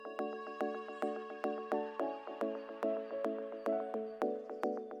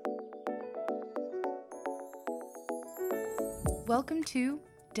Welcome to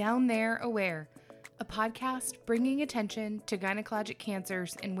Down There Aware, a podcast bringing attention to gynecologic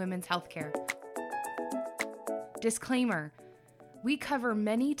cancers in women's healthcare. Disclaimer: we cover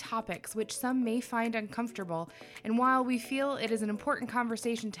many topics which some may find uncomfortable, and while we feel it is an important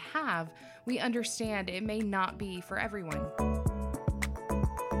conversation to have, we understand it may not be for everyone.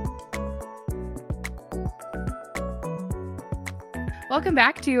 Welcome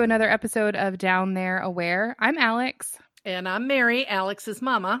back to another episode of Down There Aware. I'm Alex. And I'm Mary, Alex's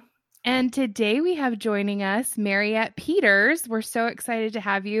mama. And today we have joining us Mariette Peters. We're so excited to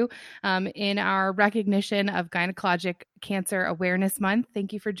have you in our recognition of Gynecologic Cancer Awareness Month.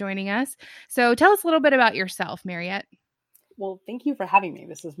 Thank you for joining us. So tell us a little bit about yourself, Mariette. Well, thank you for having me.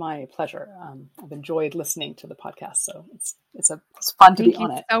 This is my pleasure. I've enjoyed listening to the podcast, so it's fun to be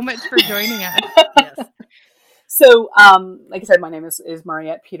on it. Thank you so much for joining us. Yes. So, like I said, my name is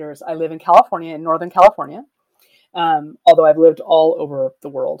Mariette Peters. I live in California, in Northern California. Although I've lived all over the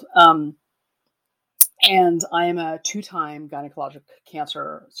world. And I am a 2-time gynecologic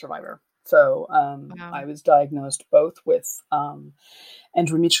cancer survivor. So wow. I was diagnosed both with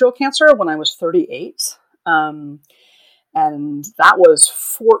endometrial cancer when I was 38. And that was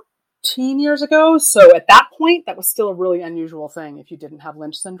 14 years ago. So at that point, that was still a really unusual thing if you didn't have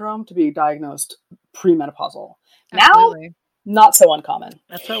Lynch syndrome to be diagnosed premenopausal. Absolutely. Now, not so uncommon.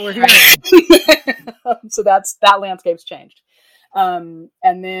 That's what we're hearing. So that landscape's changed. And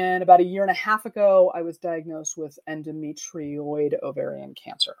then about a year and a half ago, I was diagnosed with endometrioid ovarian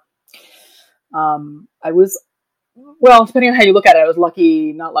cancer. I was, well, depending on how you look at it, I was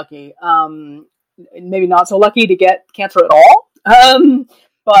lucky, not lucky. Maybe not so lucky to get cancer at all.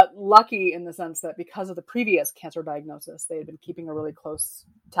 But lucky in the sense that because of the previous cancer diagnosis, they had been keeping a really close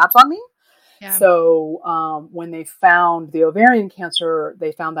tabs on me. Yeah. So when they found the ovarian cancer,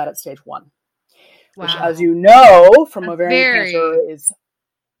 they found that at stage 1, wow. Which, as you know, from That's ovarian cancer is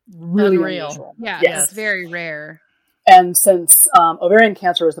really unreal. Unusual. Yeah, yes. It's very rare. And since ovarian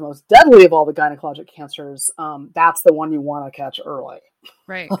cancer is the most deadly of all the gynecologic cancers, that's the one you want to catch early.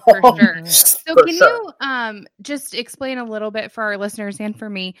 Right, for sure. So for can sure. You just explain a little bit for our listeners and for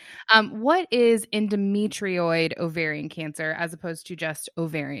me, what is endometrioid ovarian cancer as opposed to just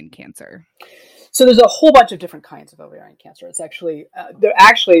ovarian cancer? So there's a whole bunch of different kinds of ovarian cancer. It's actually,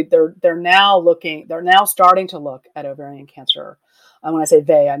 they're now starting to look at ovarian cancer. And when I say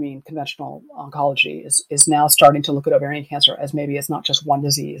they, I mean conventional oncology is now starting to look at ovarian cancer as maybe it's not just one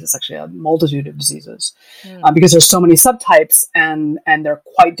disease. It's actually a multitude of diseases because there's so many subtypes and they're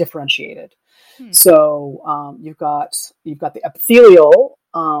quite differentiated. So you've got the epithelial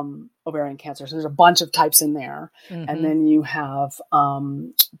ovarian cancer. So there's a bunch of types in there. Mm-hmm. And then you have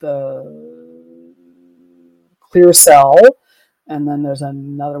the clear cell. And then there's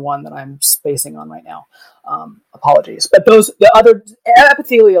another one that I'm spacing on right now. Apologies. But the other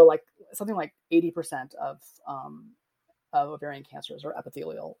epithelial, like something like 80% of ovarian cancers are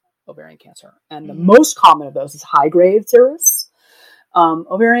epithelial ovarian cancer. And the most common of those is high-grade serous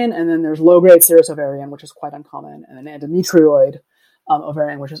ovarian. And then there's low-grade serous ovarian, which is quite uncommon. And then endometrioid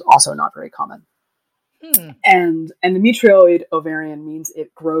ovarian, which is also not very common. And endometrioid ovarian means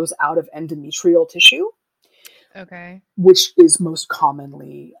it grows out of endometrial tissue. Okay. Which is most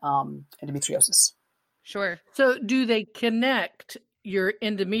commonly endometriosis. Sure. So do they connect your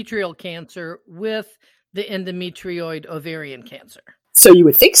endometrial cancer with the endometrioid ovarian cancer? So you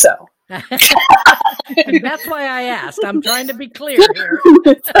would think so. And that's why I asked. I'm trying to be clear here.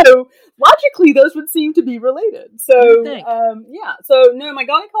 So logically, those would seem to be related. So yeah. So no, my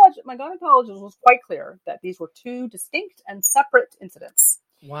gynecologist was quite clear that these were 2 distinct and separate incidents.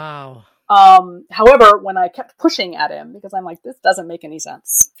 Wow. However, when I kept pushing at him, because I'm like, this doesn't make any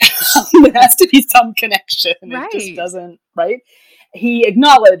sense. There has to be some connection. Right. It just doesn't, right? He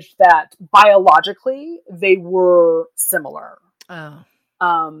acknowledged that biologically they were similar. Oh.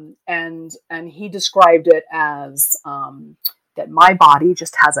 And he described it as, that my body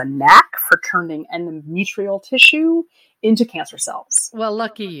just has a knack for turning endometrial tissue into cancer cells. Well,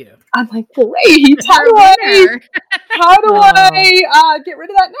 lucky you. I'm like, great. How do I get rid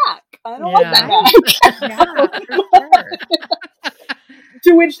of that knack? I don't like that knack. Yeah,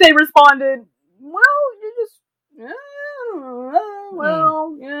 to which they responded, well, you just,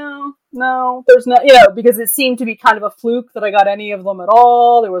 no, there's no, because it seemed to be kind of a fluke that I got any of them at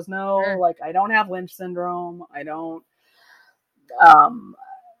all. There was no, I don't have Lynch syndrome. I don't,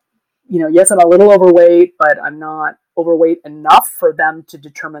 yes, I'm a little overweight, but I'm not overweight enough for them to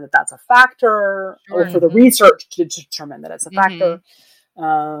determine that that's a factor, or for the research to determine that it's a factor.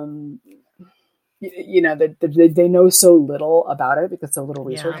 They know so little about it because so little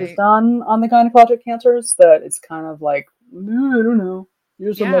research is done on the gynecologic cancers that it's kind of like, no, I don't know.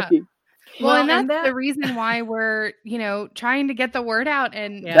 You're so Yeah. lucky. Well, and that's the reason why we're, trying to get the word out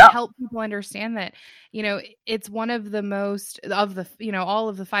and help people understand that, it's one of the most of the, all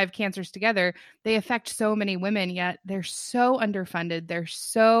of the 5 cancers together, they affect so many women, yet they're so underfunded. They're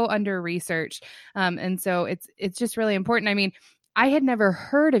so under-researched. And so it's just really important. I mean, I had never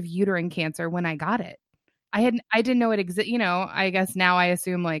heard of uterine cancer when I got it. I didn't know it existed. I guess now I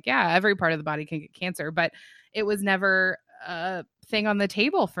assume every part of the body can get cancer, but it was never a thing on the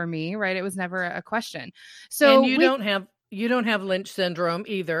table for me, right? It was never a question. So and you don't have Lynch syndrome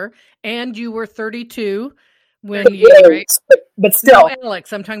either, and you were 32 when right? But still, no,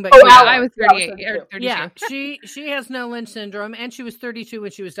 Alex. I'm talking about. I was 38 or 32. Yeah, she has no Lynch syndrome, and she was 32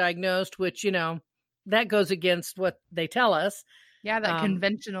 when she was diagnosed, which that goes against what they tell us. Yeah, that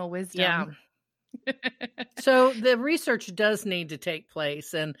conventional wisdom. Yeah. So the research does need to take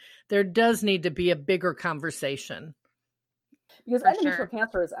place, and there does need to be a bigger conversation. Because endometrial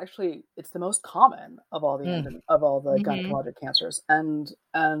cancer is actually, it's the most common of all the gynecologic cancers, and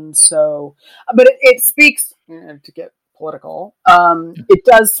so, but it speaks, to get political, it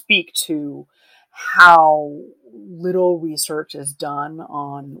does speak to how little research is done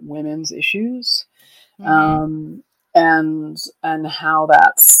on women's issues, and how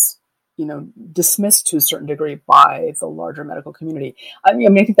that's dismissed to a certain degree by the larger medical community. I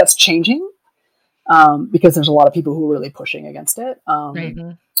mean, I think that's changing. Because there's a lot of people who are really pushing against it.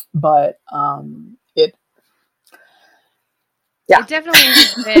 But it definitely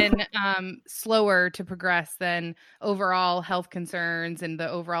has been slower to progress than overall health concerns and the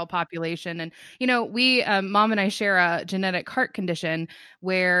overall population. And, we, Mom and I share a genetic heart condition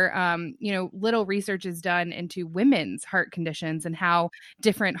where, little research is done into women's heart conditions and how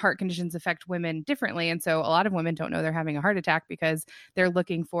different heart conditions affect women differently. And so a lot of women don't know they're having a heart attack because they're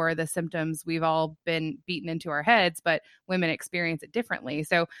looking for the symptoms we've all been beaten into our heads, but women experience it differently.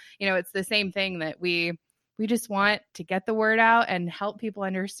 So, it's the same thing that we just want to get the word out and help people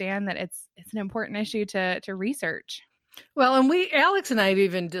understand that it's an important issue to research. Well, and Alex and I have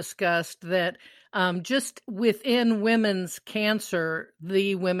even discussed that just within women's cancer,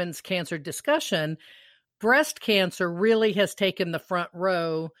 the women's cancer discussion, breast cancer really has taken the front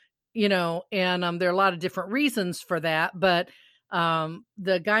row, and there are a lot of different reasons for that, but the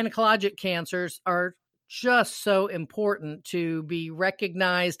gynecologic cancers are just so important to be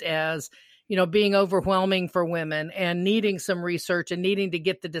recognized as being overwhelming for women and needing some research and needing to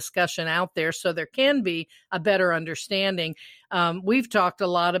get the discussion out there so there can be a better understanding. We've talked a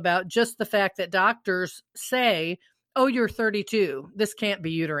lot about just the fact that doctors say, oh, you're 32. This can't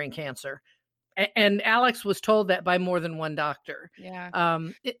be uterine cancer. And Alex was told that by more than one doctor. Yeah.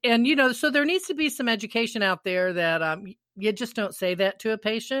 And, so there needs to be some education out there that you just don't say that to a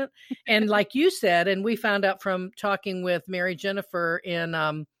patient. And like you said, and we found out from talking with Mary Jennifer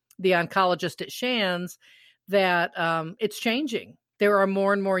in the oncologist at Shands, that it's changing. There are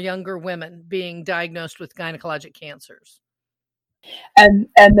more and more younger women being diagnosed with gynecologic cancers. And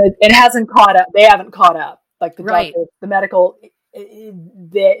it hasn't caught up. They haven't caught up. Like the doctors, the medical,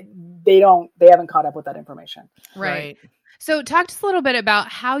 they haven't caught up with that information. Right. So talk to us a little bit about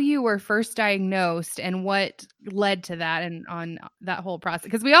how you were first diagnosed and what led to that and on that whole process.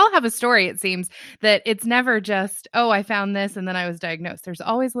 Because we all have a story, it seems, that it's never just, oh, I found this and then I was diagnosed. There's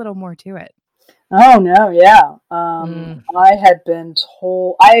always a little more to it. Oh, no. Yeah. I had been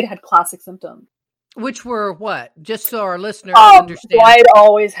told I had classic symptoms. Which were what? Just so our listeners understand. So I had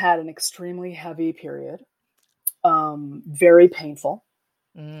always had an extremely heavy period. Very painful.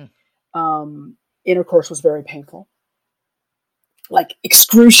 Intercourse was very painful. Like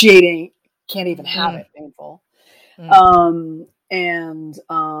excruciating, can't even have it, painful. And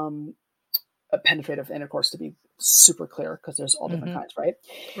a penetrative intercourse, to be super clear, because there's all different kinds, right?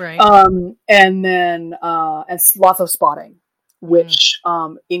 Right. And then and lots of spotting, which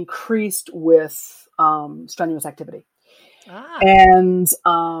increased with strenuous activity. And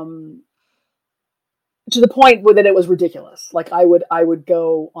to the point that it was ridiculous. Like I would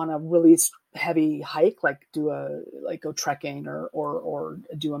go on a really heavy hike, like go trekking or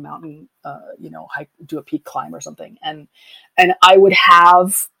do a mountain, hike, do a peak climb or something. And I would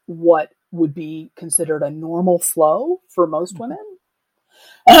have what would be considered a normal flow for most women.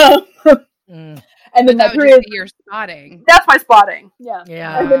 And then that period, your spotting. That's my spotting. Yeah.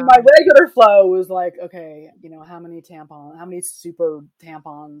 Yeah. And then my regular flow was like, okay, how many super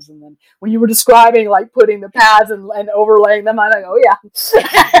tampons? And then when you were describing like putting the pads and overlaying them, I'm like, oh yeah.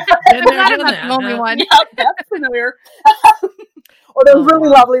 I'm not the only one. Yeah, that's familiar. Or those really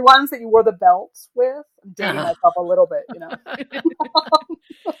lovely ones that you wore the belts with. I'm dating myself a little bit,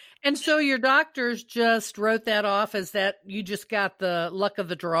 And so your doctors just wrote that off as that you just got the luck of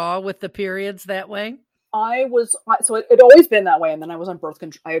the draw with the periods that way? So it had always been that way. And then I was on birth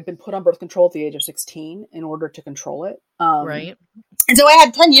control. I had been put on birth control at the age of 16 in order to control it. Right. And so I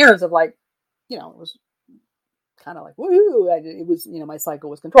had 10 years of like, it was kind of like, woo, it was, my cycle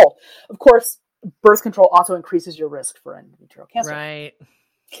was controlled. Of course, birth control also increases your risk for endometrial cancer. Right.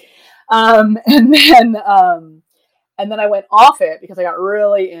 And then I went off it because I got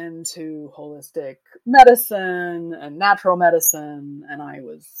really into holistic medicine and natural medicine. And I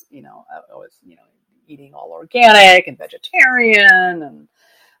was, eating all organic and vegetarian and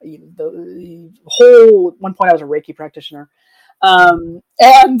the whole, at one point I was a Reiki practitioner. So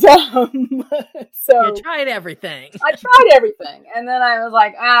you tried everything. I tried everything. And then I was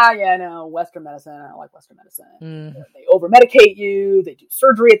like, Western medicine. I don't like Western medicine. They over medicate you. They do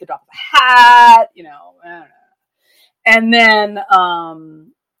surgery at the drop of a hat, I don't know. And then,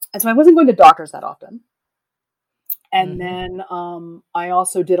 and so I wasn't going to doctors that often. And then I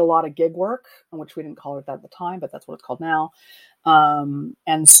also did a lot of gig work, which we didn't call it that at the time, but that's what it's called now. And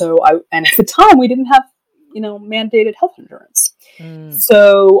at the time we didn't have, mandated health insurance.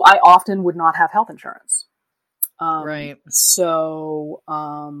 So I often would not have health insurance. Right. So,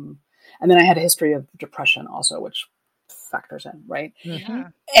 and then I had a history of depression also, which factors in, right? Mm-hmm.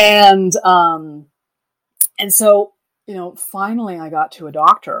 And so, finally I got to a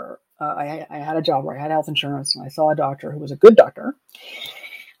doctor. I had a job where I had health insurance, and I saw a doctor who was a good doctor.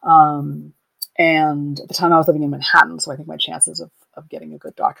 And at the time I was living in Manhattan, so I think my chances of getting a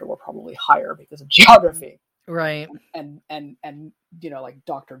good doctor were probably higher because of geography. Right. And like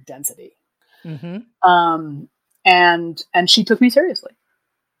doctor density. Mm-hmm. And she took me seriously.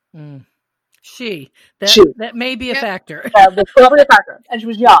 That may be a factor. That was probably a factor. And she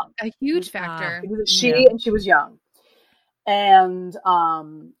was young. A huge factor. It was and she was young.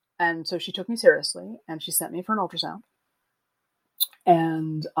 And so she took me seriously, and she sent me for an ultrasound.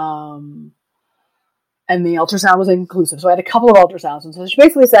 And the ultrasound was inclusive. So I had a couple of ultrasounds. And so she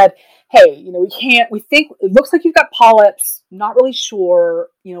basically said, hey, we think it looks like you've got polyps. Not really sure.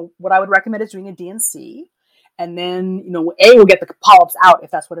 What I would recommend is doing a DNC. And then, A, we'll get the polyps out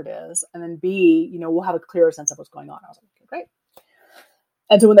if that's what it is. And then B, we'll have a clearer sense of what's going on. I was like, okay, great.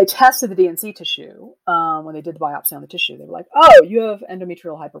 And so when they tested the DNC tissue, when they did the biopsy on the tissue, they were like, oh, you have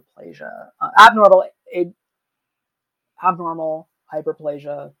endometrial hyperplasia, abnormal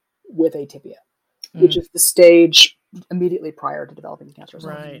hyperplasia with atypia, which is the stage immediately prior to developing the cancer.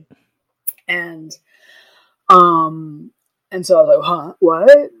 Right. And so I was like, huh,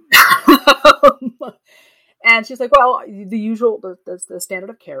 what? And she's like, well, the standard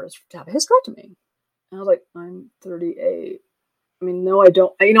of care is to have a hysterectomy. And I was like, I'm 38. I mean, no, I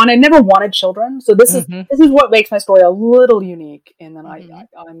don't, and I never wanted children. So this is what makes my story a little unique. And then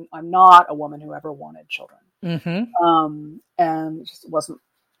I'm not a woman who ever wanted children. And it just wasn't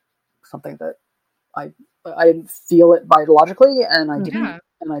something that I didn't feel it biologically, and I didn't,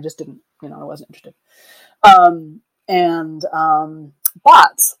 and I just didn't, I wasn't interested.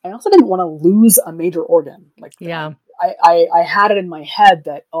 But I also didn't want to lose a major organ. Like, I had it in my head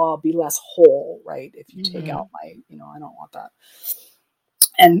that, I'll be less whole, right? If you take out my, I don't want that.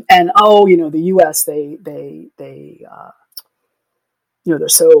 And the US, they they're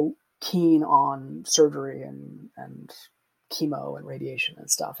so keen on surgery and chemo and radiation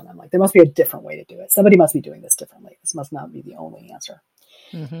and stuff. And I'm like, there must be a different way to do it. Somebody must be doing this differently. This must not be the only answer.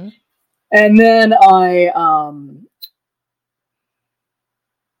 And then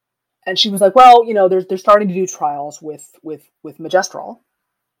and she was like, well, they're starting to do trials with Magestrol.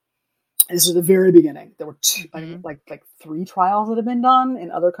 This is the very beginning. There were two, like 3 trials that have been done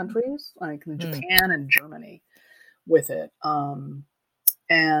in other countries, like in Japan and Germany, with it.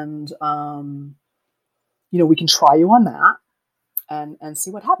 We can try you on that and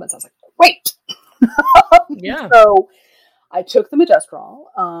see what happens. I was like, great. Yeah. So I took the Magestrol,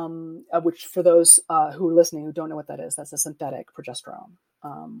 which for those who are listening who don't know what that is, that's a synthetic progesterone,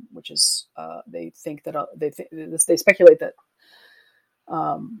 which is they think that they speculate that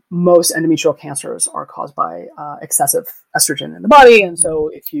most endometrial cancers are caused by excessive estrogen in the body, and so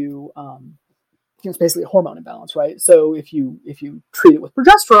if you it's basically a hormone imbalance, right? So if you treat it with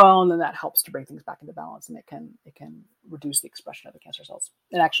progesterone, then that helps to bring things back into balance, and it can reduce the expression of the cancer cells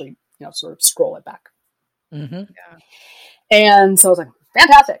and actually sort of scroll it back. Yeah. And so I was like,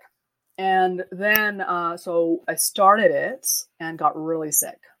 fantastic. And then so I started it and got really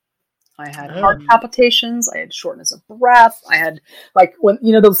sick. I had heart palpitations. I had shortness of breath. I had when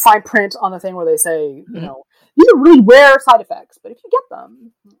the fine print on the thing where they say these are really rare side effects, but if you get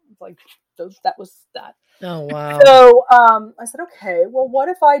them, it's like that was that. Oh, wow. So I said, okay, well, what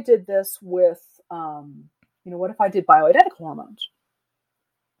if I did this with, what if I did bioidentical hormones?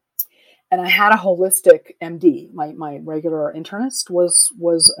 And I had a holistic MD. My regular internist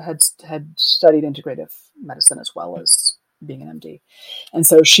had studied integrative medicine as well as being an MD. And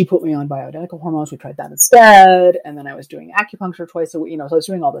so she put me on bioidentical hormones. We tried that instead. And then I was doing acupuncture twice a week, so I was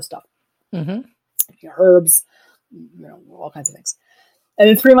doing all this stuff. Mm-hmm. Herbs, all kinds of things. And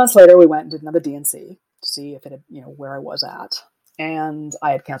then 3 months later, we went and did another DNC to see if it had, where I was at. And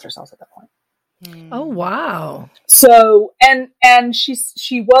I had cancer cells at that point. Oh, wow. So, and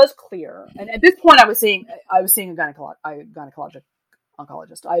she was clear. And at this point I was seeing a gynecologic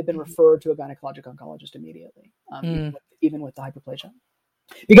oncologist. I had been referred to a gynecologic oncologist immediately, even with the hyperplasia,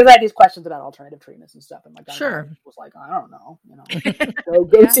 because I had these questions about alternative treatments and stuff. And my gynecologist was like, I don't know,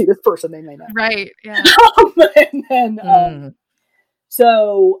 go see this person. They may know. Right. Yeah. And then,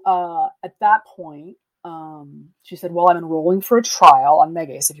 so at that point, she said, well, I'm enrolling for a trial on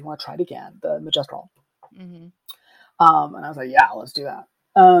Megace if you want to try it again, the Majestrol. Mm-hmm. And I was like, yeah, let's do that.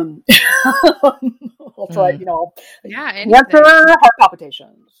 I'll try, cancer, heart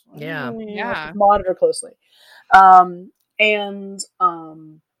palpitations. Yeah. Monitor closely. And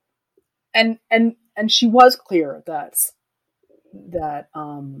she was clear that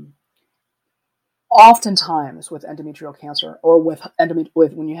oftentimes with endometrial cancer or with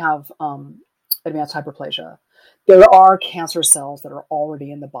when you have advanced hyperplasia, there are cancer cells that are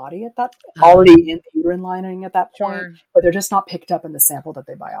already in the body already in the uterine lining at that point, but they're just not picked up in the sample that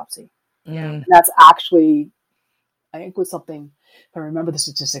they biopsy. Yeah. And that's actually, I think, was something, if I remember the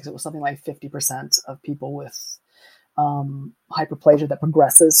statistics, it was something like 50% of people with hyperplasia that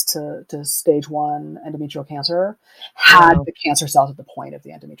progresses to stage 1 endometrial cancer had the cancer cells at the point of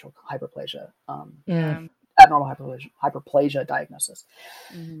the endometrial hyperplasia. Abnormal hyperplasia diagnosis.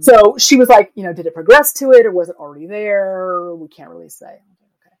 Mm-hmm. So she was like, did it progress to it or was it already there? We can't really say.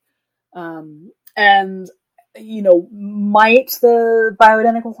 Okay. And might the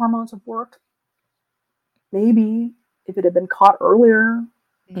bioidentical hormones have worked? Maybe if it had been caught earlier.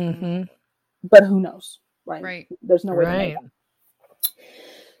 Mm-hmm. But who knows? Right. There's no way to know that.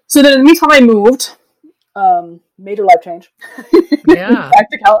 So then in the meantime, I moved. Major life change. Yeah.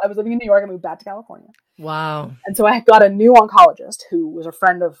 I was living in New York. I moved back to California. Wow. And so I got a new oncologist who was a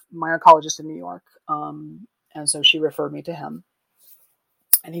friend of my oncologist in New York. And so she referred me to him.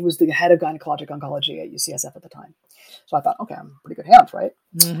 And he was the head of gynecologic oncology at UCSF at the time. So I thought, okay, I'm pretty good hands, right?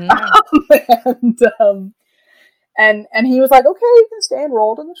 Mm-hmm. and he was like, okay, you can stay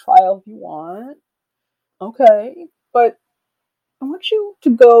enrolled in the trial if you want. Okay. But I want you to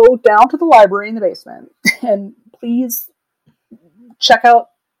go down to the library in the basement and please check out,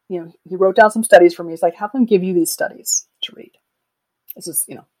 he wrote down some studies for me. He's like, have them give you these studies to read. This is,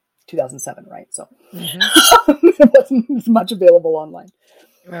 2007, right? So it wasn't much available online.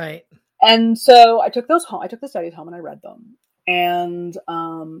 Right. And so I took those home. I took the studies home and I read them. And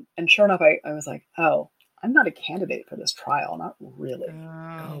sure enough, I was like, oh, I'm not a candidate for this trial. Not really.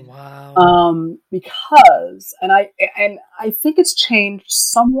 Oh, wow. Because, and I think it's changed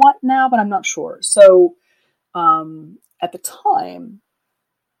somewhat now, but I'm not sure. So, at the time,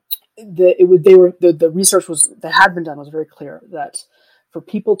 the research that had been done was very clear that for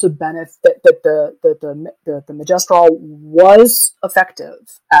people to benefit, that the Majestrol was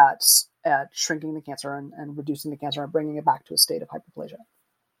effective at shrinking the cancer and reducing the cancer and bringing it back to a state of hyperplasia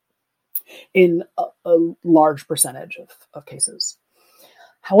in a large percentage of cases.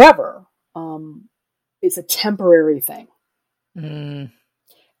 However, it's a temporary thing. Mm.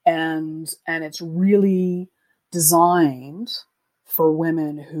 And it's really designed for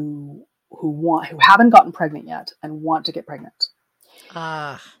women who haven't gotten pregnant yet and want to get pregnant.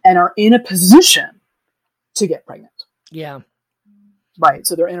 And are in a position to get pregnant. Yeah. Right.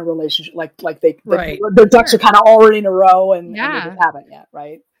 So they're in a relationship, like their ducks are kind of already in a row and they just haven't yet.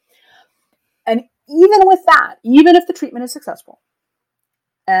 Right. And even with that, even if the treatment is successful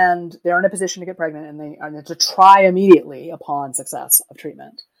and they're in a position to get pregnant and they are to try immediately upon success of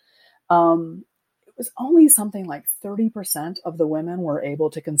treatment, it was only something like 30% of the women were able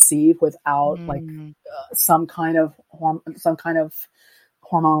to conceive without some kind of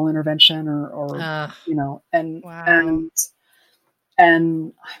hormonal intervention or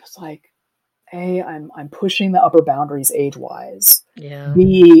and I was like, A, I'm pushing the upper boundaries age-wise. Yeah.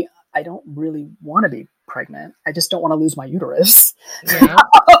 B, I don't really want to be pregnant. I just don't want to lose my uterus. Yeah.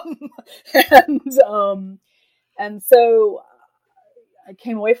 And so I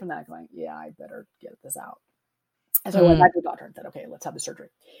came away from that going, yeah, I better get this out. And so I went back to the doctor and said, okay, let's have the surgery.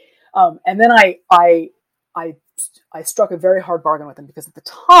 And then I I struck a very hard bargain with him because at the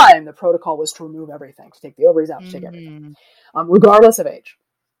time the protocol was to remove everything, to take the ovaries out, to take everything, regardless of age.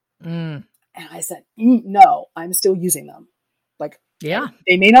 And I said, no, I'm still using them. Like,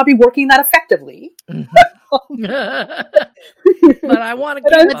 they may not be working that effectively, but I want to.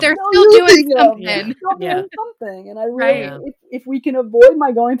 But they're still doing something. Doing something, and I really, if we can avoid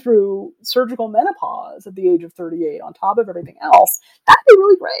my going through surgical menopause at the age of 38, on top of everything else, that'd be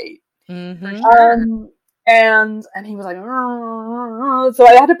really great. For sure. And he was like, so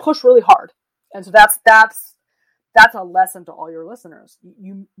I had to push really hard, and so that's a lesson to all your listeners.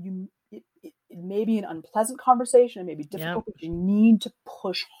 It may be an unpleasant conversation, it may be difficult, but you need to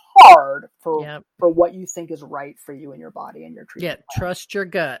push hard for what you think is right for you and your body and your treatment. Trust your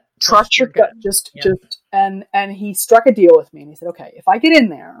gut. Trust your gut. Just and he struck a deal with me, and he said, okay, if I get in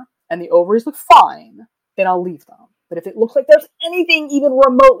there and the ovaries look fine, then I'll leave them. But if it looks like there's anything even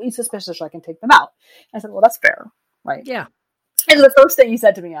remotely suspicious, I can take them out. And I said, well, that's fair, right? Yeah. And the first thing he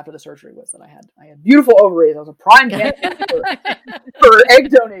said to me after the surgery was that I had beautiful ovaries. I was a prime candidate for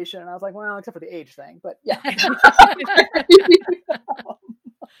egg donation. And I was like, well, except for the age thing, but yeah.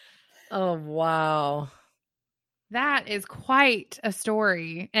 Oh, wow. That is quite a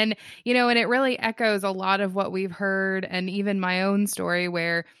story. And, and it really echoes a lot of what we've heard, and even my own story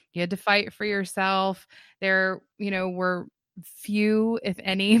where you had to fight for yourself. There, were few, if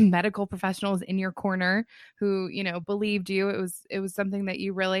any, medical professionals in your corner who, believed you. It was something that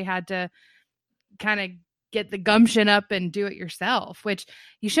you really had to kind of get the gumption up and do it yourself, which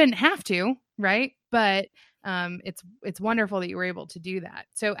you shouldn't have to, right? But it's wonderful that you were able to do that.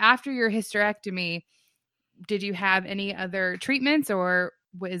 So after your hysterectomy, did you have any other treatments, or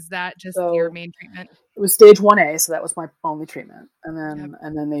was that just your main treatment? It was stage 1A, so that was my only treatment. And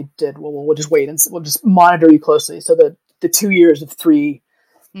then they did, we'll just wait and we'll just monitor you closely. So the 2 years of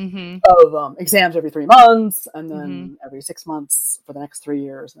exams every 3 months, and then every 6 months for the next 3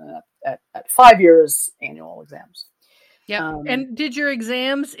 years, and then at 5 years, annual exams. Yeah. And did your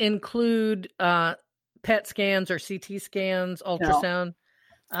exams include PET scans or CT scans, ultrasound?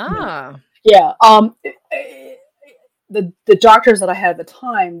 No. Yeah. The doctors that I had at the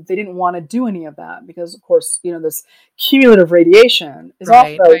time, they didn't want to do any of that because, of course, this cumulative radiation is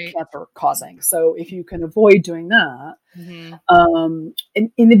also cancer causing. So if you can avoid doing that, in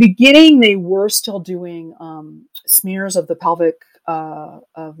the beginning, they were still doing smears of the pelvic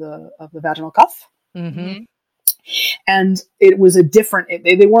of the vaginal cuff. And it was a different.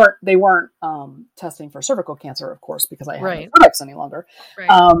 They weren't testing for cervical cancer, of course, because I had no cervix any longer.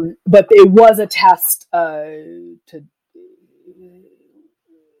 But it was a test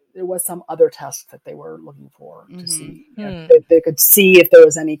there was some other test that they were looking for to see if they could see if there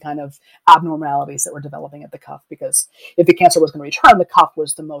was any kind of abnormalities that were developing at the cuff, because if the cancer was going to return, the cuff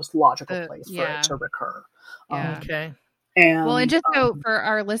was the most logical place for it to recur. Okay. And just so for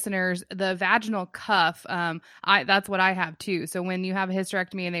our listeners, the vaginal cuff, that's what I have too. So when you have a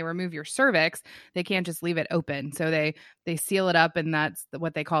hysterectomy and they remove your cervix, they can't just leave it open. So they seal it up, and that's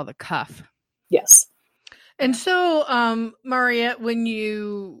what they call the cuff. Yes. And so, Mariette, when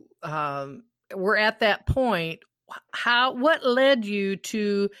you were at that point, what led you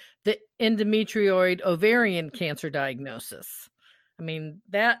to the endometrioid ovarian cancer diagnosis? I mean,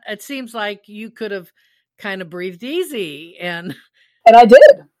 that it seems like you could have kind of breathed easy, and I did.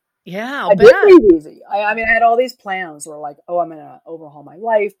 Yeah, I did breathe easy. I mean, I had all these plans where like, I'm going to overhaul my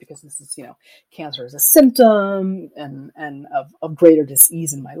life because this is, cancer is a symptom and of greater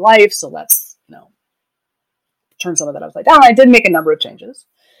disease in my life. So let's, turn some of that upside down. I did make a number of changes.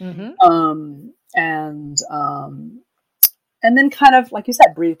 And then kind of, like you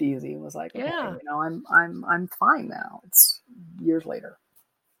said, breathed easy and was like, okay, I'm fine now. It's years later.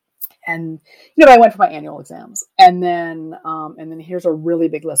 And, I went for my annual exams, and then here's a really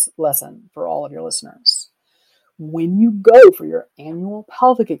big lesson for all of your listeners. When you go for your annual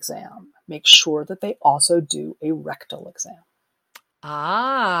pelvic exam, make sure that they also do a rectal exam.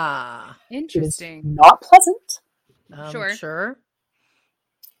 Interesting. It is not pleasant. Sure.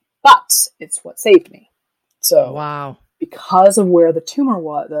 But it's what saved me. So, wow. Because of where the tumor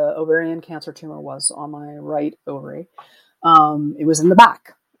was, the ovarian cancer tumor was on my right ovary, it was in the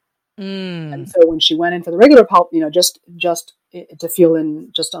back. And so when she went in for the regular just to feel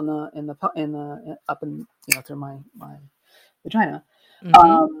in just on the up and through my vagina,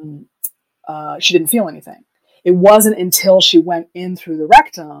 she didn't feel anything. It wasn't until she went in through the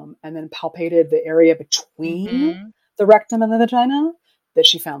rectum and then palpated the area between the rectum and the vagina that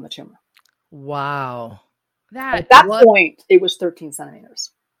she found the tumor. Wow. At that point, it was 13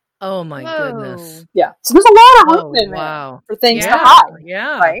 centimeters. Oh my goodness. Yeah. So there's a lot of room in there for things to hide.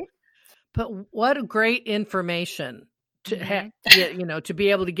 Yeah. Right. But what great information to to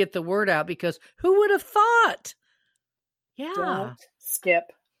be able to get the word out, because who would have thought? Yeah. Don't skip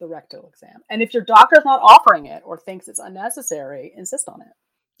the rectal exam. And if your doctor's not offering it or thinks it's unnecessary, insist on it.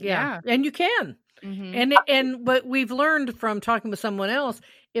 Yeah. And you can. Mm-hmm. But we've learned from talking with someone else,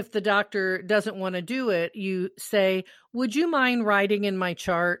 if the doctor doesn't want to do it, you say, would you mind writing in my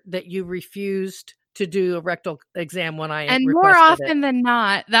chart that you refused to do a rectal exam when I and more often than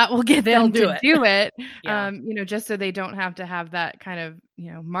not, that will get them to do it. Yeah. Just so they don't have to have that kind of,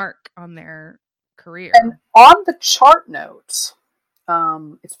 mark on their career. And on the chart notes,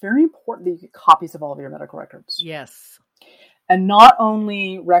 it's very important that you get copies of all of your medical records. Yes. And not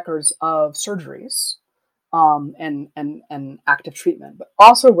only records of surgeries and active treatment, but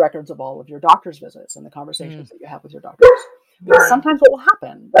also records of all of your doctor's visits and the conversations that you have with your doctors. Because sometimes what will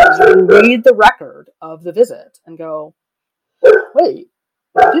happen is you read the record of the visit and go, wait,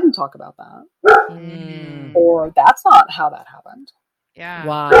 I didn't talk about that. Or that's not how that happened. Yeah.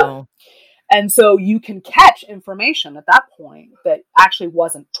 Wow. And so you can catch information at that point that actually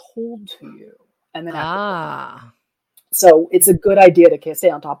wasn't told to you. And then so it's a good idea to stay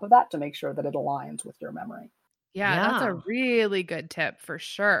on top of that to make sure that it aligns with your memory. Yeah, that's a really good tip for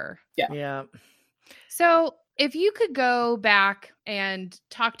sure. Yeah. So if you could go back and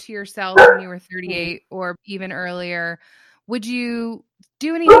talk to yourself when you were 38 or even earlier, would you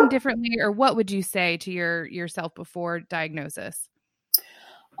do anything differently, or what would you say to yourself before diagnosis?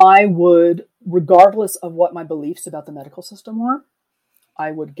 I would, regardless of what my beliefs about the medical system were,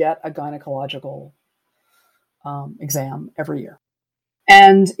 I would get a gynecological exam every year.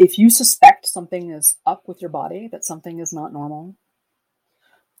 And if you suspect something is up with your body, that something is not normal,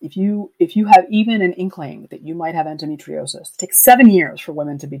 if you have even an inkling that you might have endometriosis, it takes 7 years for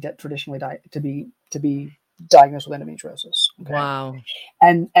women to be traditionally to be diagnosed with endometriosis. Okay? Wow.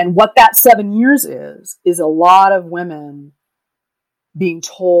 And what that 7 years is a lot of women being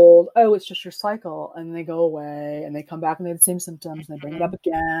told, oh, it's just your cycle, and they go away and they come back and they have the same symptoms and they bring it up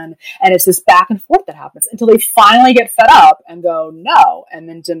again. And it's this back and forth that happens until they finally get fed up and go, no, and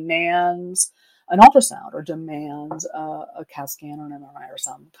then demands an ultrasound or demands a CAT scan or an MRI or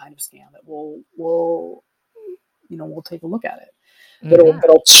some kind of scan that we'll take a look at it.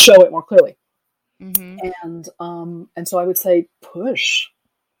 That'll show it more clearly. And so I would say push.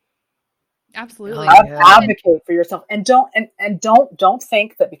 Absolutely. Advocate for yourself, and don't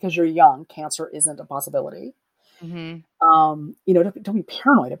think that because you're young, cancer isn't a possibility. Don't be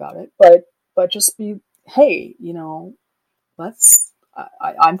paranoid about it, but just be, hey,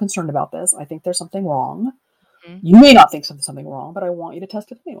 I'm concerned about this. I think there's something wrong. You may not think something wrong, but I want you to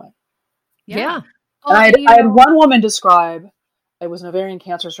test it anyway. Yeah. And I had one woman describe, it was an ovarian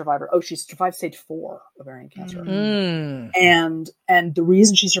cancer survivor. Oh, she survived stage 4 ovarian cancer. And the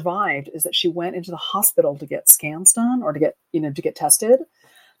reason she survived is that she went into the hospital to get scans done or to get tested.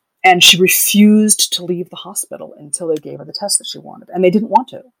 And she refused to leave the hospital until they gave her the test that she wanted. And they didn't want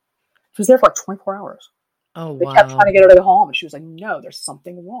to. She was there for like 24 hours. Oh, They kept trying to get her to go home. And she was like, no, there's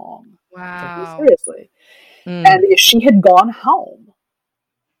something wrong. Wow. Seriously. And if she had gone home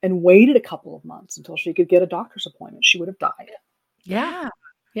and waited a couple of months until she could get a doctor's appointment, she would have died. Yeah.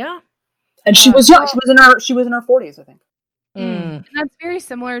 And she was young. She was in her 40s, I think. And that's very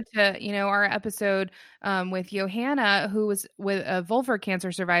similar to, our episode with Johanna, who was with a vulvar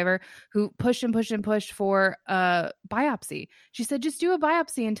cancer survivor who pushed and pushed and pushed for a biopsy. She said, just do a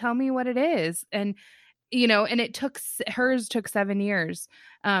biopsy and tell me what it is. And, and hers took 7 years.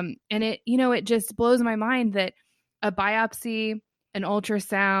 And it just blows my mind that a biopsy, an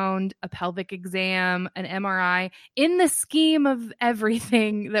ultrasound, a pelvic exam, an MRI, in the scheme of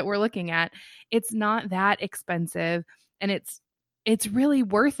everything that we're looking at, it's not that expensive. And it's really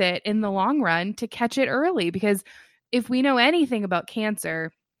worth it in the long run to catch it early, because if we know anything about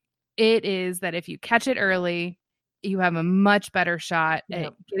cancer, it is that if you catch it early, you have a much better shot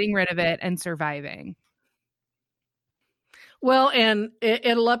at getting rid of it and surviving. Well, and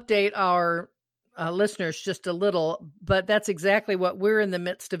it'll update our listeners just a little, but that's exactly what we're in the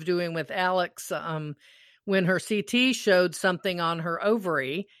midst of doing with Alex. When her CT showed something on her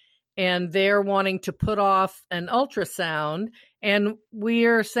ovary, and they're wanting to put off an ultrasound, and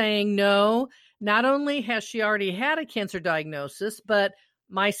we're saying, no, not only has she already had a cancer diagnosis, but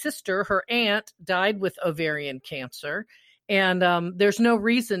my sister, her aunt, died with ovarian cancer, and there's no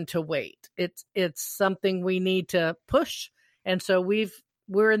reason to wait. It's something we need to push. And so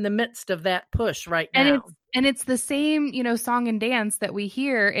we're in the midst of that push right now. And it's the same, song and dance that we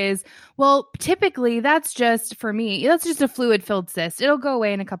hear is, well, typically that's just, for me, that's just a fluid filled cyst. It'll go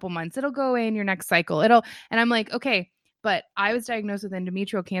away in a couple months. It'll go away in your next cycle. And I'm like, okay, but I was diagnosed with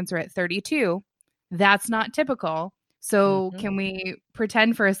endometrial cancer at 32. That's not typical. So can we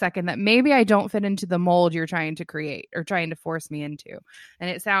pretend for a second that maybe I don't fit into the mold you're trying to create or trying to force me into? And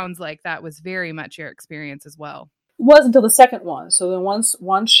it sounds like that was very much your experience as well. It was until the second one. So then once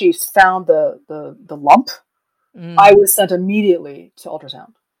she found the lump, I was sent immediately to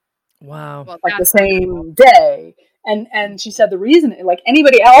ultrasound. Wow. Well, like the same day. And she said the reason, like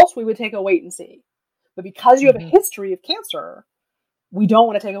anybody else, we would take a wait and see. But because you have a history of cancer, we don't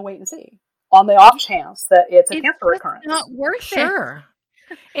want to take a wait and see on the off chance that it's a cancer recurrence. Not worth it. Sure.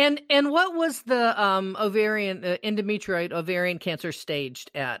 And what was the endometrioid ovarian cancer staged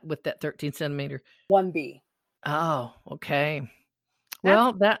at with that 13 centimeter? 1B. Oh, okay.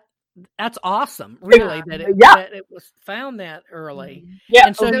 Well, that's awesome. Really, that it was found that early. Yeah.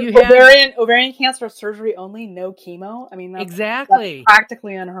 And so you ovarian cancer surgery only, no chemo. I mean, that's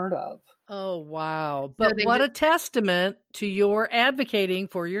practically unheard of. Oh, wow. But what a testament to your advocating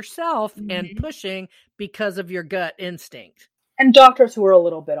for yourself and pushing because of your gut instinct. And doctors who are a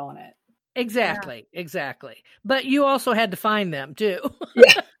little bit on it. Exactly. But you also had to find them too.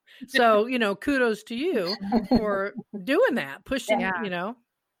 Yeah. So, kudos to you for doing that, pushing,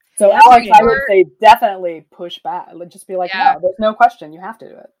 So Alex, I would say definitely push back. Just be like, no, there's no question. You have to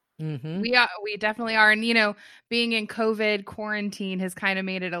do it. Mm-hmm. We definitely are. And, being in COVID quarantine has kind of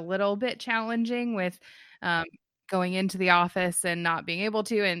made it a little bit challenging with going into the office and not being able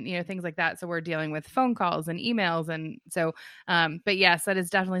to, and, things like that. So we're dealing with phone calls and emails. And so, but yes, that is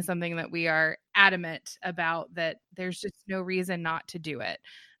definitely something that we are adamant about, that there's just no reason not to do it.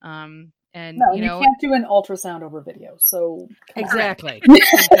 And you can't do an ultrasound over video. So exactly.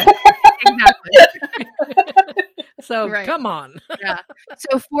 So come on.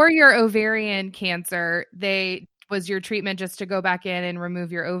 So for your ovarian cancer, was your treatment just to go back in and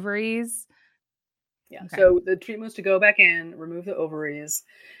remove your ovaries? Yeah. Okay. So the treatment was to go back in, remove the ovaries,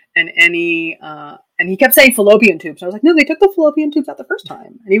 and any and he kept saying fallopian tubes. And I was like, no, they took the fallopian tubes out the first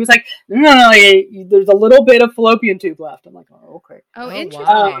time. And he was like, no, there's a little bit of fallopian tube left. I'm like, oh, okay. Oh, interesting.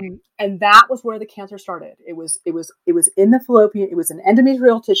 Wow. And that was where the cancer started. It was in the fallopian. It was an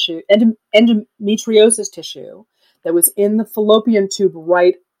endometrial tissue, endometriosis tissue that was in the fallopian tube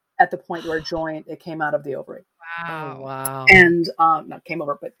right at the point where it came out of the ovary. Wow. Oh, wow. And not came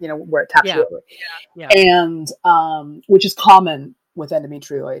over, but where it tapped the ovary. Yeah. And which is common with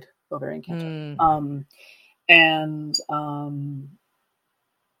endometrioid ovarian cancer. And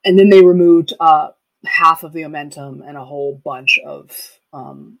then they removed half of the omentum and a whole bunch of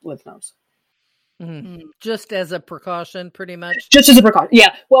lymph nodes. Just as a precaution, pretty much. Just as a precaution,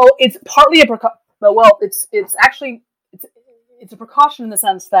 yeah. Well, it's partly a precaution. Well, it's actually it's a precaution in the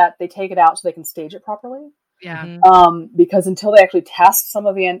sense that they take it out so they can stage it properly. Yeah. Because until they actually test some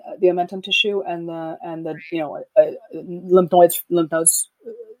of the omentum tissue and the lymph nodes,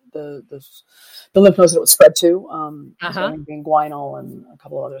 the lymph nodes that it was spread to, being guanal and a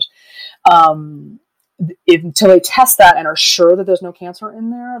couple of others. Until they test that and are sure that there's no cancer in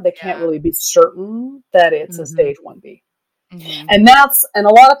there, they can't really be certain that it's a stage 1B. And a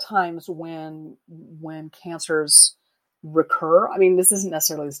lot of times when cancers recur, I mean, this isn't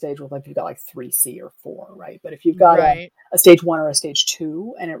necessarily the stage where like you've got like 3C or 4, right? But if you've got a stage 1 or a stage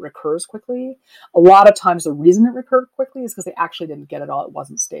 2 and it recurs quickly, a lot of times the reason it recurred quickly is because they actually didn't get it all. It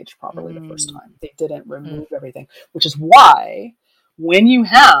wasn't staged properly the first time. They didn't remove everything, which is why when you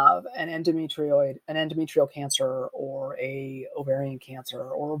have an endometrial cancer or a ovarian cancer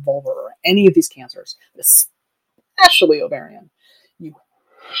or a vulva or any of these cancers, especially ovarian, you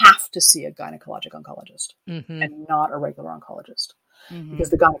have to see a gynecologic oncologist and not a regular oncologist. Because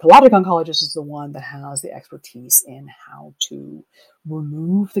the gynecologic oncologist is the one that has the expertise in how to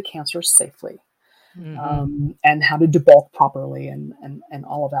remove the cancer safely and how to debulk properly and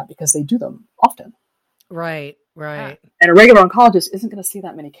all of that, because they do them often. Right. And a regular oncologist isn't going to see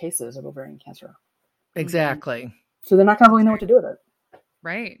that many cases of ovarian cancer. Exactly. So they're not going to really know what to do with it.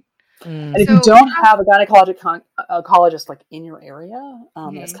 Right. And if you don't have a gynecologic oncologist like in your area,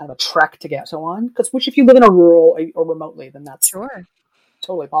 it's kind of a trek to get so on. Which if you live in a rural or remotely, then that's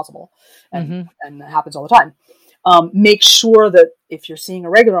totally possible, and it happens all the time. Make sure that if you're seeing a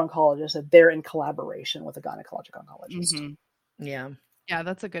regular oncologist, that they're in collaboration with a gynecologic oncologist. Yeah,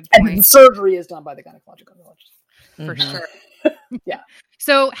 that's a good point. And the surgery is done by the gynecologic oncologist for sure. Yeah.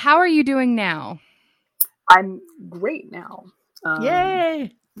 So, how are you doing now? I'm great now.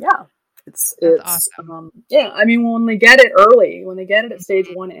 Yay! Yeah, it's awesome. I mean, when they get it early, when they get it at stage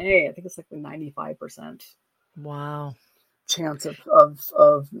 1A, I think it's like 95%. Wow. chance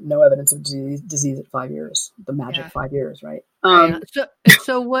of no evidence of disease at 5 years, the magic 5 years, right?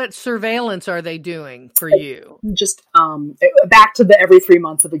 So what surveillance are they doing for you? Just back to the every 3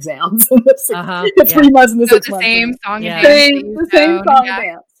 months of exams. 3 months and the 6 months. Same song and dance. The same song and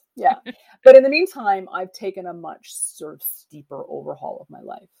dance. Yeah. But in the meantime, I've taken a much sort of steeper overhaul of my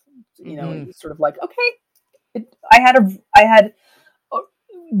life. You know, it's sort of like, okay, I had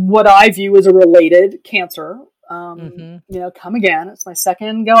what I view as a related cancer. You know, come again. It's my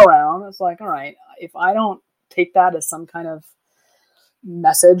second go around. It's like, all right, if I don't take that as some kind of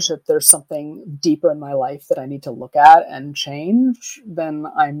message that there's something deeper in my life that I need to look at and change, then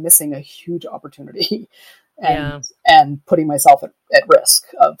I'm missing a huge opportunity and putting myself at risk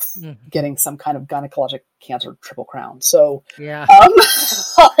of getting some kind of gynecologic cancer triple crown. So, they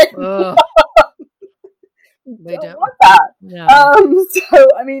don't want that. So,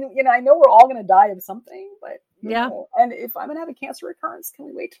 I mean, you know, I know we're all going to die of something, but you know, and if I'm going to have a cancer recurrence, can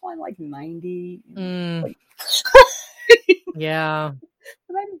we wait till I'm like 90? Like, yeah.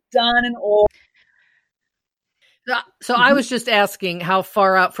 And I'm done and old. So I was just asking, how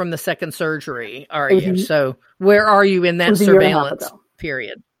far out from the second surgery are you? So where are you in that surveillance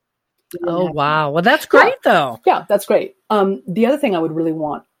period? Oh, wow. Well, that's great though. Yeah, that's great. The other thing I would really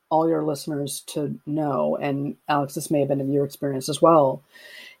want all your listeners to know, and Alex, this may have been in your experience as well,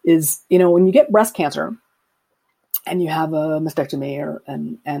 is, you know, when you get breast cancer and you have a mastectomy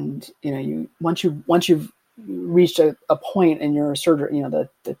and you know, once you've reached a point in your surgery, you know,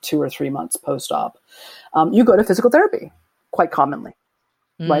 the 2 or 3 months post-op, you go to physical therapy quite commonly,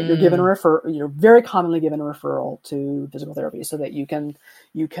 right? You're very commonly given a referral to physical therapy so that you can,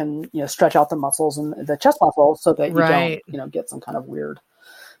 you know, stretch out the muscles and the chest muscles so that you don't, you know, get some kind of weird,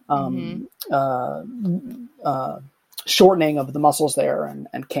 shortening of the muscles there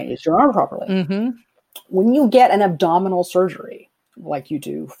and can't use your arm properly. When you get an abdominal surgery, like you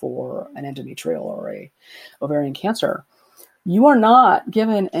do for an endometrial or a ovarian cancer, you are not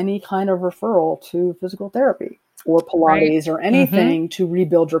given any kind of referral to physical therapy or Pilates or anything to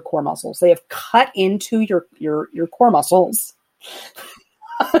rebuild your core muscles. They have cut into your core muscles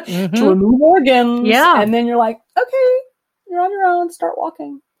to remove organs. And then you're like, okay, you're on your own, start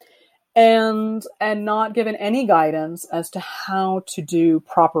walking. And not given any guidance as to how to do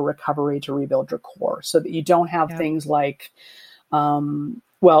proper recovery to rebuild your core so that you don't have things like,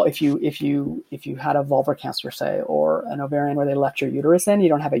 well, if you had a vulvar cancer, say, or an ovarian where they left your uterus in, you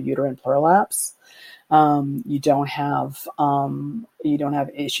don't have a uterine prolapse. You don't have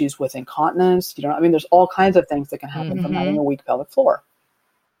issues with incontinence. There's all kinds of things that can happen from having a weak pelvic floor.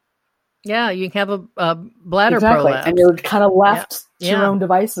 Yeah, you can have a bladder prolapse. And you're kind of left to your own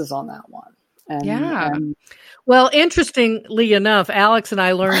devices on that one. Well, interestingly enough, Alex and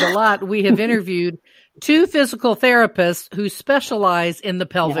I learned a lot. We have interviewed 2 physical therapists who specialize in the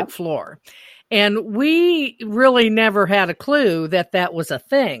pelvic floor. And we really never had a clue that was a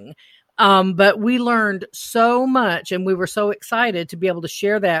thing. But we learned so much, and we were so excited to be able to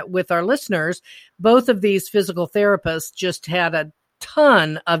share that with our listeners. Both of these physical therapists just had a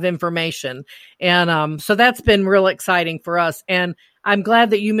ton of information. And so that's been real exciting for us. And I'm glad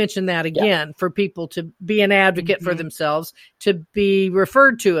that you mentioned that again, for people to be an advocate for themselves, to be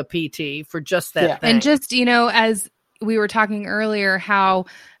referred to a PT for just that thing. And just, you know, as we were talking earlier, how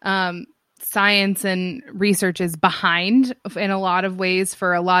science and research is behind in a lot of ways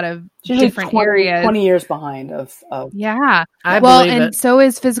for a lot of different areas. 20 years behind of I believe it. So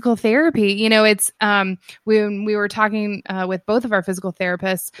is physical therapy. You know, it's when we were talking with both of our physical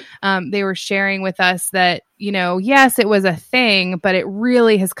therapists, they were sharing with us that, you know, yes, it was a thing, but it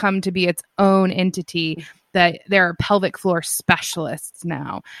really has come to be its own entity, that there are pelvic floor specialists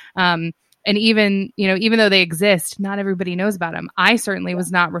now. And even though they exist, not everybody knows about them. I certainly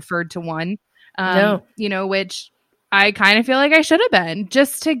was not referred to one, you know, which I kind of feel like I should have been,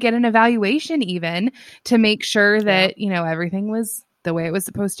 just to get an evaluation, even to make sure that, you know, everything was the way it was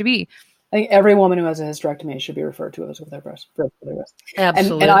supposed to be. I think every woman who has a hysterectomy should be referred to a physical therapist.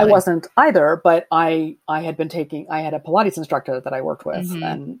 Absolutely. And I wasn't either, but I had a Pilates instructor that I worked with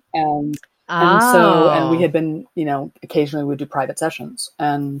and we had been, you know, occasionally we'd do private sessions.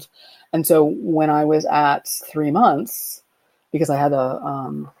 And so when I was at 3 months, because I had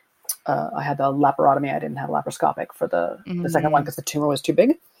the laparotomy, I didn't have laparoscopic for the second one because the tumor was too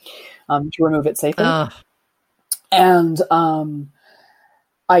big to remove it safely. And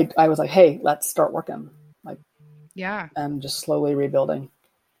I was like, hey, let's start working. And just slowly rebuilding.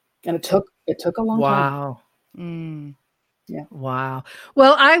 And it took a long time. Wow. Yeah. Wow.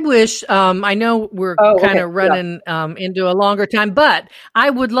 Well, I wish, I know we're kind of running into a longer time, but I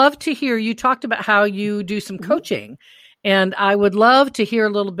would love to hear, you talked about how you do some coaching. And I would love to hear a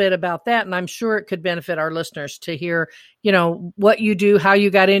little bit about that. And I'm sure it could benefit our listeners to hear, what you do, how you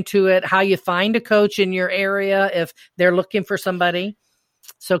got into it, how you find a coach in your area if they're looking for somebody.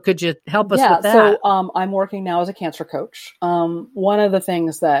 So could you help us with that? So I'm working now as a cancer coach. One of the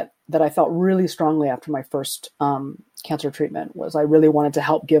things that I felt really strongly after my first cancer treatment was I really wanted to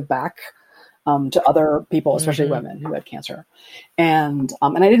help give back to other people, especially women who had cancer. And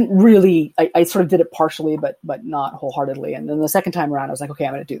I didn't really, I sort of did it partially, but not wholeheartedly. And then the second time around, I was like, okay,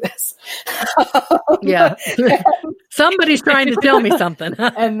 I'm going to do this. Yeah. Somebody's trying to tell me something.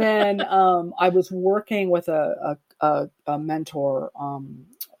 And then I was working with a mentor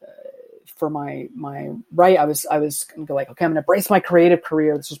for my right. I was going to go like, okay, I'm going to embrace my creative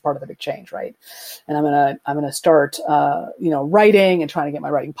career. This was part of the big change, right? And I'm going to start, writing and trying to get my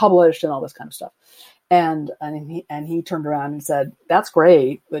writing published and all this kind of stuff. And he turned around and said, "That's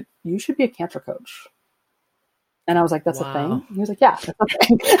great, but you should be a cancer coach." And I was like, "That's a thing?" And he was like, "Yeah, that's a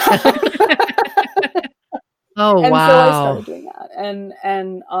thing." Oh, and wow. so I started doing that.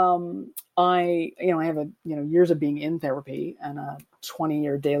 And I have years of being in therapy and a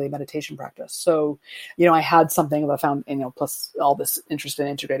 20-year daily meditation practice. So, I had something that I found, plus all this interest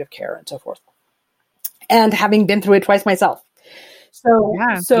in integrative care and so forth. And having been through it twice myself.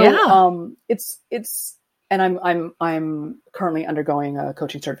 It's and I'm currently undergoing a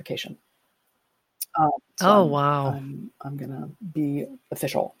coaching certification. Wow. I'm going to be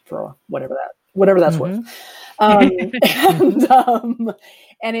official for whatever that's worth. And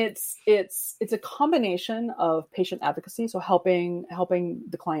it's a combination of patient advocacy. So helping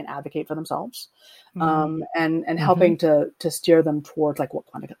the client advocate for themselves, and helping to steer them towards like what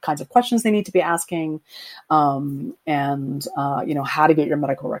kinds of questions they need to be asking, and how to get your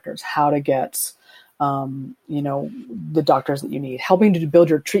medical records, how to get, the doctors that you need, helping to build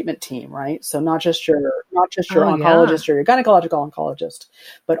your treatment team, right? So not just your oncologist or your gynecological oncologist,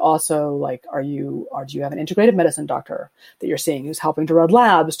 but also like, do you have an integrative medicine doctor that you're seeing who's helping to run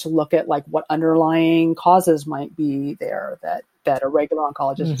labs to look at like what underlying causes might be there that a regular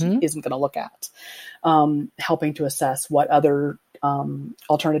oncologist isn't going to look at, helping to assess what other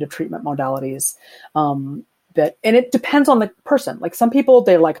alternative treatment modalities and it depends on the person. Like some people,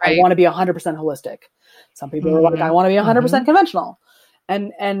 they're like, I want to be 100% holistic. Some people are like, I want to be 100% conventional.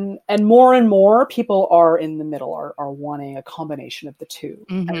 And more and more people are in the middle, are wanting a combination of the two.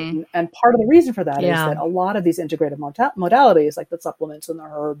 And part of the reason for that is that a lot of these integrative modalities, like the supplements and the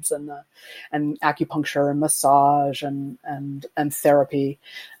herbs and acupuncture and massage and therapy,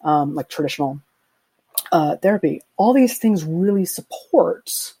 like traditional therapy, all these things really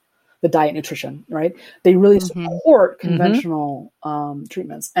support the diet and nutrition, right? They really support conventional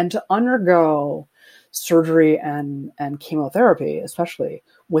treatments. And to undergo surgery and chemotherapy, especially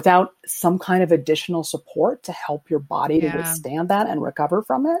without some kind of additional support to help your body to withstand that and recover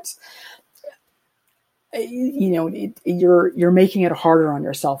from it, you're making it harder on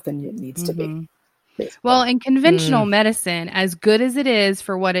yourself than it needs to be. Basically. Well, in conventional medicine, as good as it is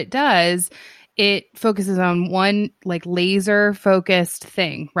for what it does, it focuses on one like laser focused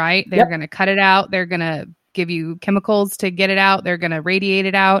thing, right? They're going to cut it out. They're going to give you chemicals to get it out. They're going to radiate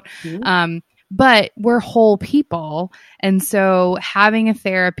it out. But we're whole people. And so having a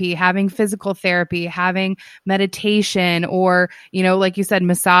therapy, having physical therapy, having meditation, or, like you said,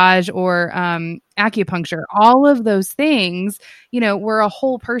 massage or acupuncture, all of those things, we're a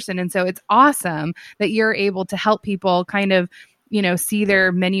whole person. And so it's awesome that you're able to help people kind of, see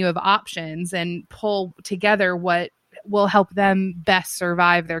their menu of options and pull together what will help them best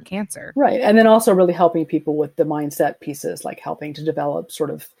survive their cancer. Right. And then also really helping people with the mindset pieces, like helping to develop sort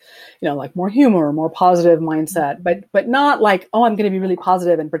of, like more humor, more positive mindset, but not like, oh, I'm going to be really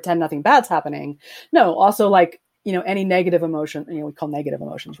positive and pretend nothing bad's happening. No, also like, any negative emotion, we call negative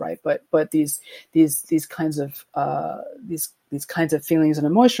emotions, right? But these kinds of these kinds of feelings and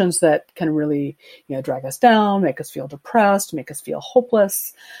emotions that can really, drag us down, make us feel depressed, make us feel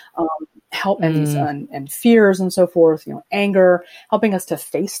hopeless, help and fears and so forth, anger, helping us to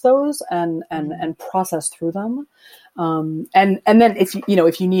face those and process through them. And then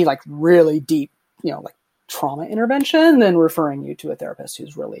if you need like really deep, like trauma intervention, then referring you to a therapist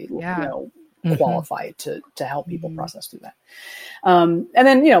who's really, qualified to help people process through that. And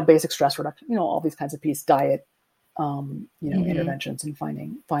then, basic stress reduction, all these kinds of pieces, diet, interventions and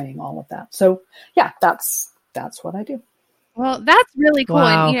finding all of that. So yeah, that's what I do. Well, that's really cool.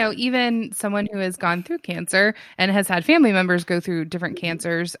 Wow. And, even someone who has gone through cancer and has had family members go through different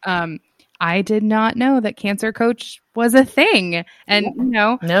cancers, I did not know that Cancer Coach was a thing. And,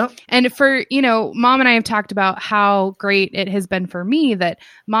 No. and for, Mom and I have talked about how great it has been for me that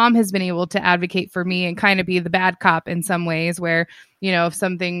Mom has been able to advocate for me and kind of be the bad cop in some ways where,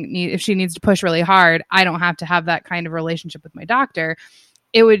 if she needs to push really hard, I don't have to have that kind of relationship with my doctor.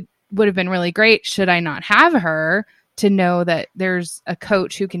 It would have been really great should I not have her to know that there's a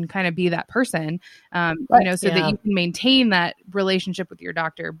coach who can kind of be that person, that you can maintain that relationship with your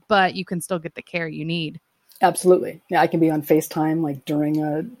doctor, but you can still get the care you need. Absolutely. Yeah. I can be on FaceTime like during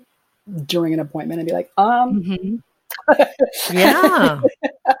an appointment and be like, Yeah.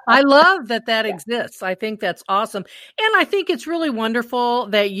 I love that exists. I think that's awesome. And I think it's really wonderful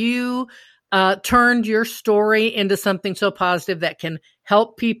that you turned your story into something so positive that can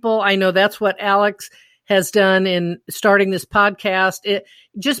help people. I know that's what Alex has done in starting this podcast.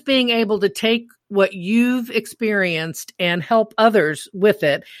 Just being able to take what you've experienced and help others with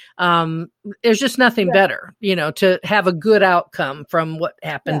it. There's just nothing better, to have a good outcome from what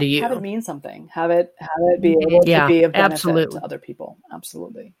happened to you. Have it mean something. Have it be able to be of benefit to other people.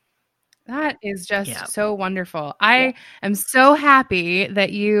 Absolutely. That is just so wonderful. I am so happy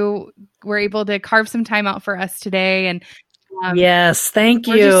that you were able to carve some time out for us today. And yes, thank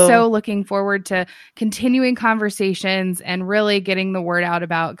you. We're just so looking forward to continuing conversations and really getting the word out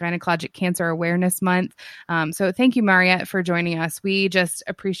about Gynecologic Cancer Awareness Month. So thank you, Mariette, for joining us. We just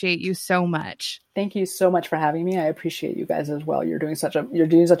appreciate you so much. Thank you so much for having me. I appreciate you guys as well. You're doing such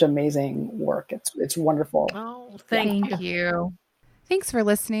amazing work. It's wonderful. Oh, thank you. Thanks for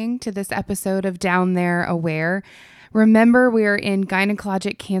listening to this episode of Down There Aware. Remember, we are in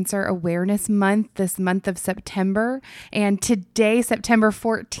Gynecologic Cancer Awareness Month, this month of September. And today, September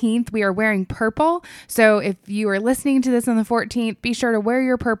 14th, we are wearing purple. So if you are listening to this on the 14th, be sure to wear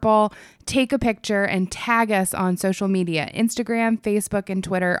your purple, take a picture, and tag us on social media, Instagram, Facebook, and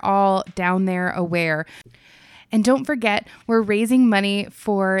Twitter, all Down There Aware. And don't forget, we're raising money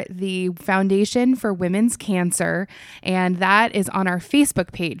for the Foundation for Women's Cancer, and that is on our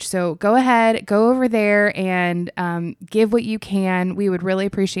Facebook page. So go ahead, go over there and give what you can. We would really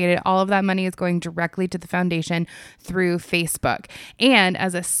appreciate it. All of that money is going directly to the foundation through Facebook. And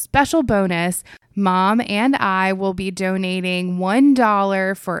as a special bonus, Mom and I will be donating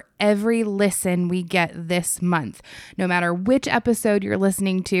 $1 for every listen we get this month. No matter which episode you're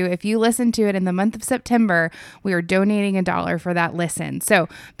listening to, if you listen to it in the month of September, we are donating $1 for that listen. So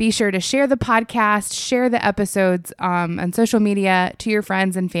be sure to share the podcast, share the episodes on social media to your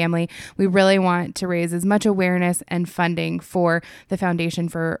friends and family. We really want to raise as much awareness and funding for the Foundation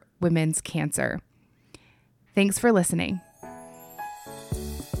for Women's Cancer. Thanks for listening.